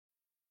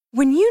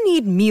When you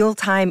need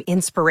mealtime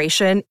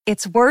inspiration,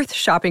 it's worth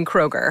shopping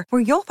Kroger,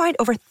 where you'll find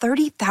over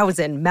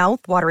 30,000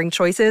 mouth-watering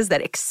choices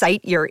that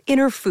excite your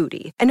inner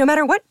foodie. And no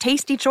matter what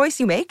tasty choice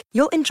you make,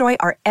 you'll enjoy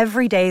our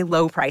everyday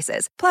low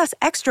prices, plus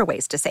extra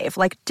ways to save,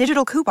 like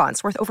digital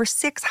coupons worth over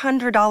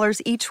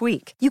 $600 each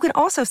week. You can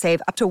also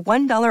save up to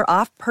 $1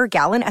 off per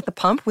gallon at the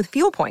pump with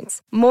fuel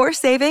points. More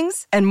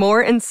savings and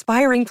more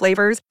inspiring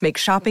flavors make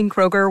shopping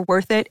Kroger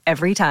worth it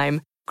every time.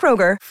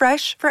 Kroger,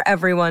 fresh for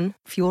everyone.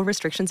 Fuel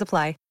restrictions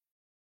apply.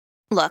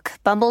 Look,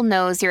 Bumble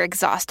knows you're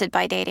exhausted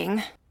by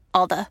dating.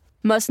 All the,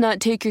 must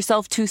not take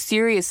yourself too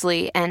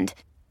seriously, and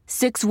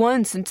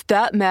 6'1" since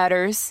that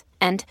matters,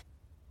 and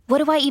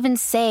what do I even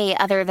say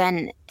other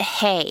than,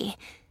 hey?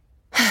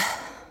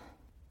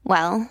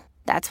 Well,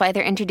 that's why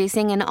they're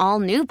introducing an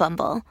all-new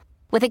Bumble,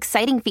 with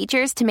exciting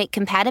features to make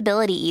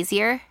compatibility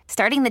easier,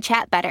 starting the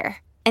chat better,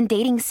 and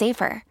dating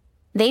safer.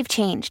 They've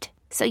changed,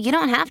 so you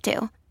don't have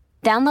to.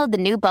 Download the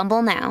new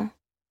Bumble now.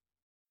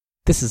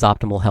 This is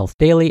Optimal Health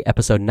Daily,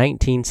 episode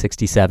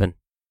 1967,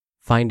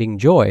 Finding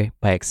Joy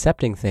by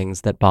Accepting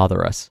Things That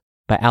Bother Us,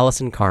 by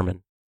Allison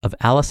Carmen, of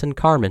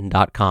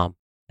AllisonCarmen.com,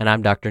 and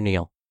I'm Dr.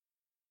 Neil.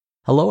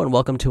 Hello and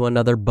welcome to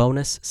another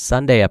bonus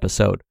Sunday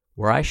episode,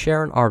 where I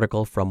share an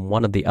article from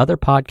one of the other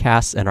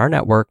podcasts in our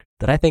network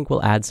that I think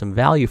will add some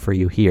value for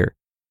you here.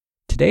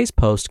 Today's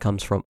post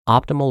comes from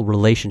Optimal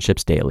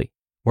Relationships Daily,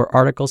 where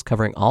articles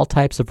covering all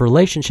types of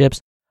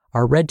relationships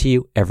are read to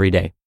you every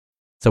day.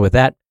 So with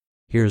that,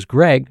 here's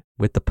Greg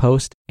with the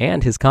post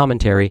and his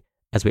commentary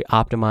as we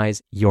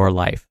optimize your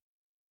life.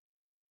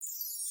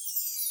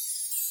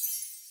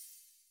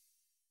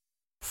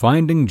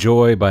 Finding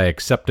Joy by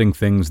Accepting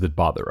Things That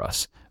Bother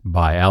Us,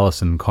 by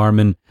Allison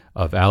Carmen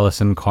of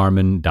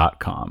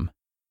AllisonCarmen.com.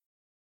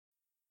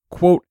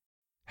 Quote,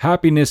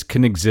 happiness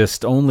can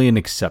exist only in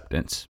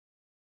acceptance.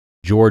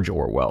 George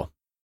Orwell.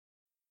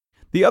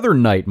 The other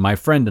night, my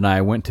friend and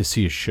I went to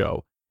see a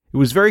show. It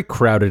was very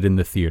crowded in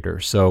the theater,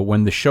 so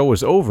when the show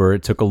was over,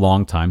 it took a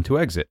long time to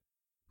exit.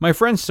 My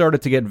friend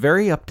started to get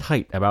very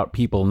uptight about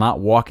people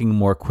not walking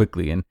more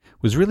quickly and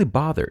was really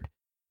bothered.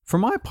 For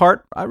my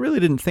part, I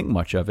really didn't think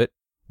much of it.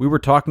 We were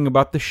talking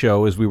about the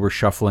show as we were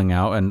shuffling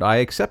out, and I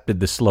accepted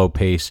the slow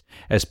pace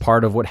as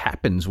part of what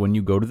happens when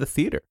you go to the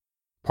theater.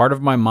 Part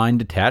of my mind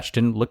detached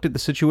and looked at the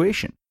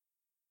situation.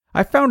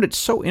 I found it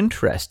so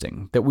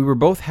interesting that we were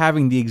both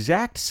having the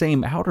exact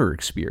same outer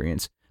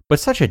experience, but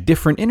such a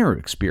different inner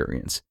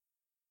experience.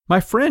 My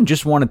friend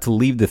just wanted to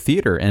leave the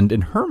theater, and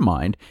in her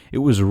mind, it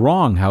was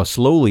wrong how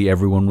slowly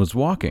everyone was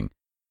walking.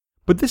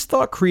 But this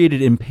thought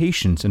created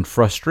impatience and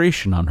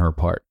frustration on her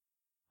part.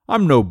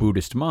 I'm no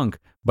Buddhist monk,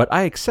 but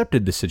I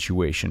accepted the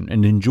situation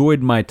and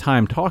enjoyed my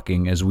time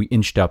talking as we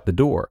inched out the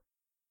door.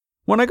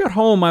 When I got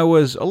home, I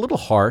was a little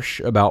harsh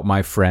about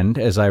my friend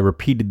as I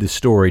repeated the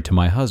story to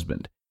my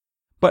husband.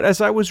 But as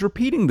I was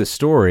repeating the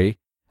story,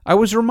 I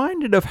was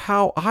reminded of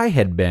how I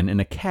had been in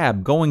a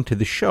cab going to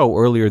the show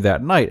earlier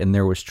that night and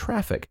there was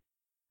traffic.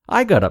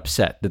 I got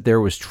upset that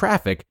there was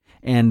traffic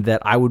and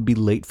that I would be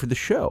late for the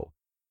show.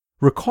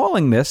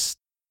 Recalling this,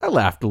 I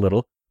laughed a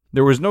little.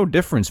 There was no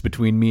difference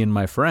between me and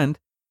my friend.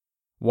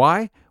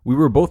 Why? We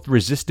were both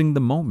resisting the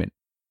moment.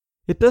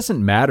 It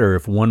doesn't matter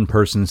if one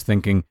person's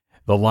thinking,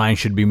 the line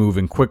should be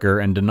moving quicker,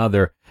 and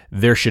another,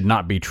 there should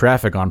not be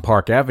traffic on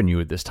Park Avenue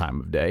at this time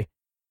of day.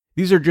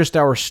 These are just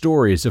our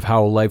stories of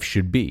how life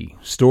should be,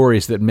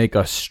 stories that make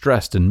us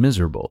stressed and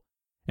miserable.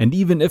 And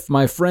even if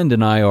my friend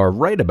and I are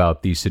right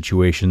about these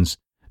situations,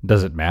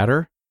 does it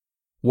matter?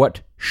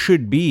 What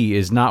should be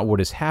is not what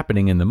is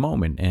happening in the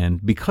moment,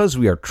 and because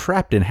we are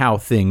trapped in how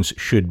things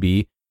should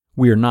be,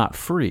 we are not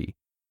free.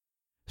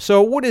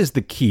 So what is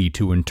the key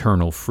to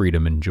internal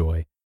freedom and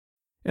joy?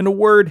 In a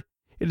word,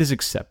 it is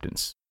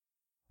acceptance.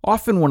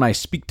 Often when I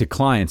speak to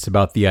clients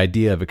about the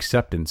idea of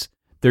acceptance,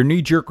 their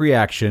knee-jerk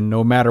reaction,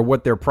 no matter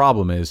what their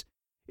problem is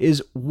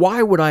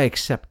why would I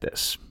accept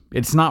this?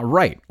 It's not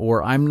right,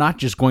 or I'm not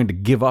just going to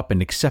give up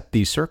and accept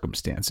these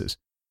circumstances.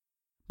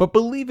 But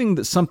believing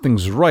that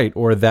something's right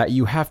or that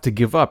you have to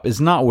give up is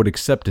not what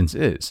acceptance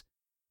is.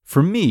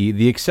 For me,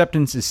 the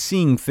acceptance is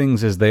seeing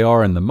things as they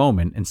are in the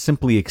moment and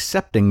simply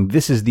accepting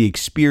this is the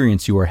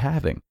experience you are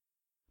having.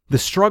 The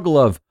struggle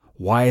of,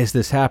 why is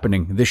this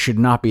happening? This should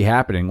not be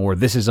happening, or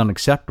this is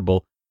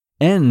unacceptable,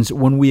 ends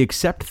when we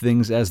accept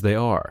things as they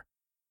are.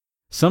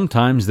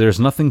 Sometimes there's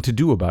nothing to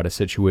do about a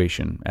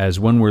situation, as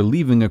when we're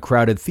leaving a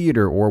crowded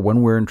theater or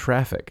when we're in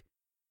traffic.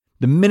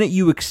 The minute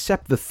you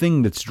accept the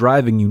thing that's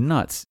driving you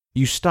nuts,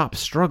 you stop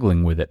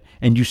struggling with it,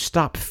 and you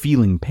stop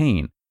feeling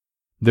pain.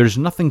 There's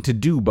nothing to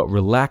do but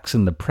relax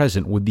in the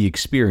present with the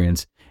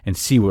experience and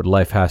see what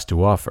life has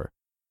to offer.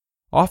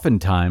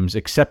 Oftentimes,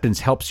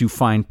 acceptance helps you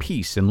find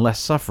peace and less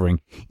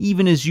suffering,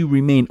 even as you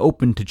remain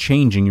open to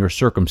changing your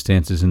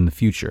circumstances in the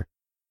future.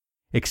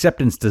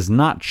 Acceptance does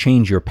not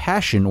change your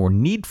passion or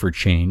need for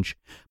change,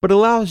 but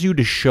allows you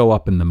to show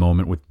up in the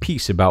moment with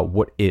peace about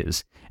what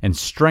is, and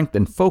strength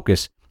and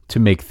focus to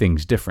make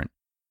things different.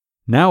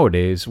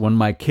 Nowadays, when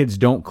my kids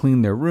don't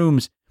clean their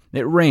rooms,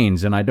 it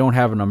rains and I don't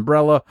have an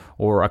umbrella,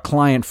 or a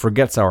client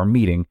forgets our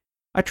meeting,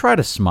 I try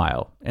to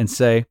smile and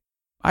say,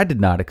 I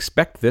did not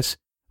expect this,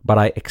 but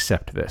I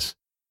accept this.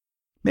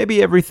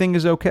 Maybe everything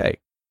is okay.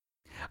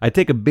 I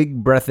take a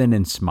big breath in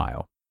and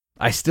smile.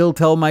 I still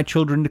tell my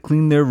children to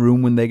clean their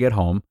room when they get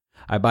home.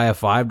 I buy a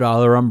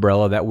 $5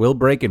 umbrella that will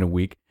break in a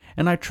week,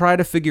 and I try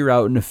to figure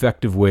out an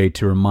effective way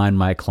to remind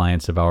my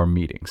clients of our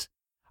meetings.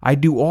 I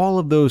do all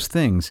of those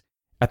things.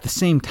 At the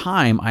same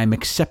time, I am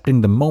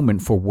accepting the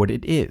moment for what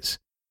it is.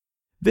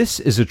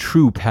 This is a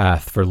true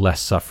path for less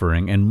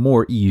suffering and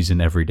more ease in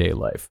everyday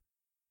life.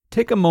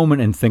 Take a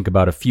moment and think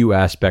about a few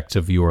aspects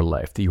of your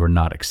life that you are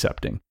not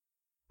accepting.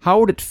 How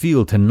would it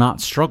feel to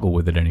not struggle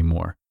with it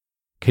anymore?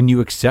 Can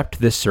you accept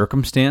this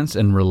circumstance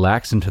and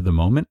relax into the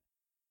moment?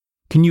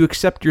 Can you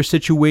accept your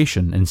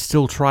situation and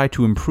still try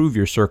to improve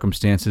your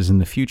circumstances in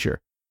the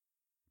future?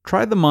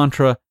 Try the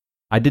mantra,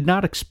 I did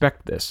not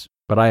expect this,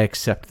 but I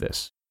accept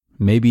this.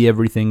 Maybe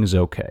everything is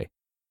okay.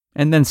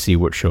 And then see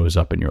what shows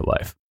up in your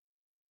life.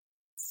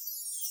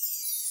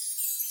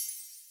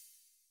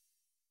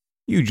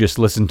 You just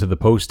listened to the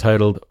post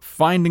titled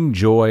Finding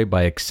Joy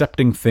by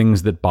Accepting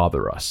Things That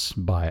Bother Us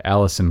by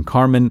Allison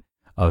Carmen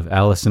of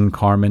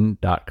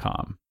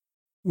AllisonCarmen.com.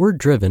 We're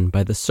driven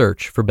by the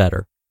search for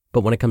better,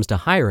 but when it comes to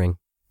hiring,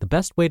 the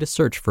best way to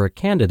search for a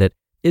candidate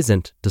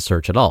isn't to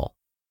search at all.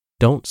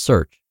 Don't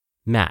search,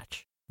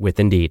 match with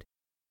Indeed.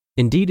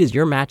 Indeed is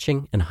your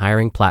matching and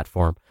hiring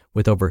platform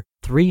with over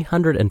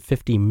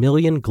 350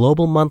 million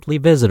global monthly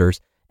visitors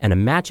and a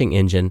matching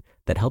engine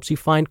that helps you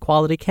find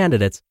quality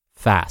candidates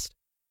fast.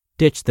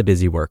 Ditch the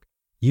busy work.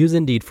 Use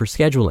Indeed for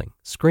scheduling,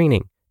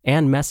 screening,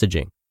 and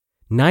messaging.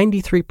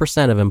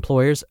 93% of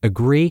employers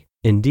agree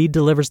Indeed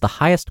delivers the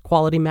highest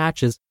quality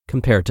matches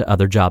compared to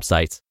other job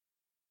sites.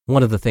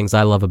 One of the things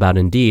I love about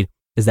Indeed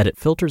is that it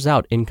filters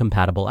out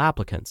incompatible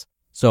applicants.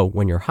 So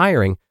when you're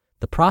hiring,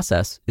 the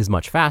process is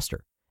much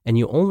faster, and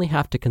you only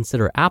have to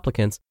consider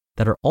applicants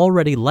that are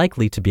already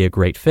likely to be a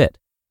great fit.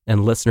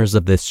 And listeners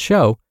of this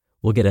show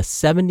will get a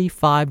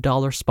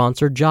 $75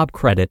 sponsored job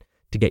credit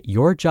to get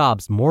your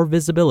jobs more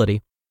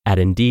visibility at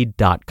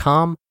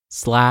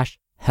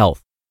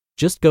Indeed.com/health.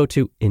 Just go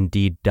to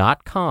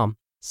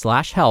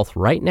Indeed.com/health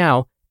right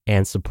now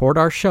and support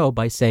our show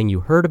by saying you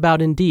heard about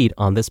Indeed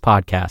on this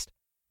podcast.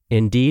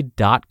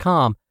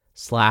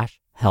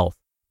 Indeed.com/health.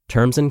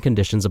 Terms and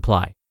conditions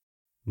apply.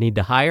 Need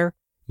to hire?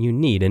 You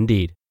need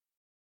Indeed.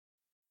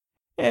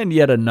 And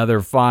yet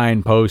another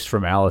fine post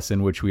from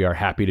Allison, which we are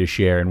happy to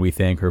share and we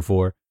thank her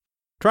for.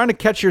 Trying to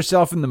catch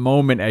yourself in the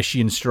moment as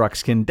she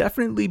instructs can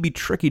definitely be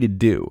tricky to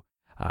do.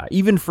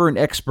 Even for an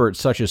expert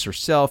such as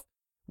herself,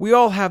 we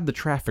all have the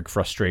traffic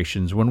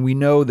frustrations when we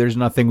know there's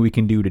nothing we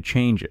can do to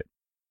change it.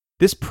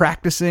 This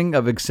practicing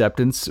of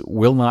acceptance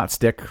will not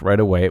stick right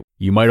away.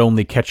 You might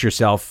only catch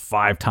yourself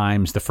 5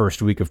 times the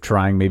first week of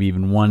trying, maybe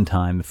even 1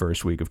 time the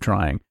first week of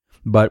trying.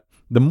 But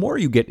the more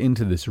you get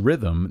into this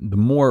rhythm, the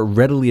more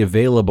readily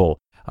available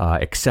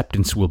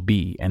acceptance will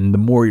be, and the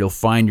more you'll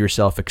find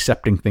yourself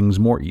accepting things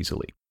more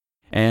easily.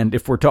 And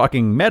if we're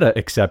talking meta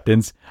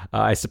acceptance,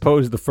 I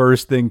suppose the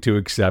first thing to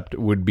accept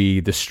would be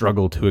the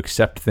struggle to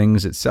accept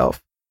things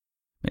itself.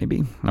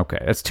 Maybe? Okay,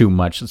 that's too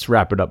much. Let's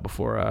wrap it up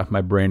before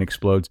my brain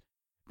explodes.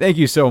 Thank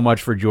you so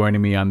much for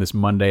joining me on this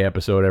Monday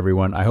episode,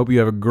 everyone. I hope you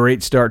have a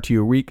great start to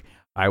your week.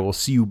 I will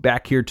see you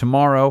back here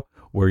tomorrow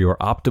where your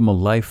optimal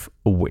life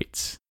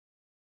awaits.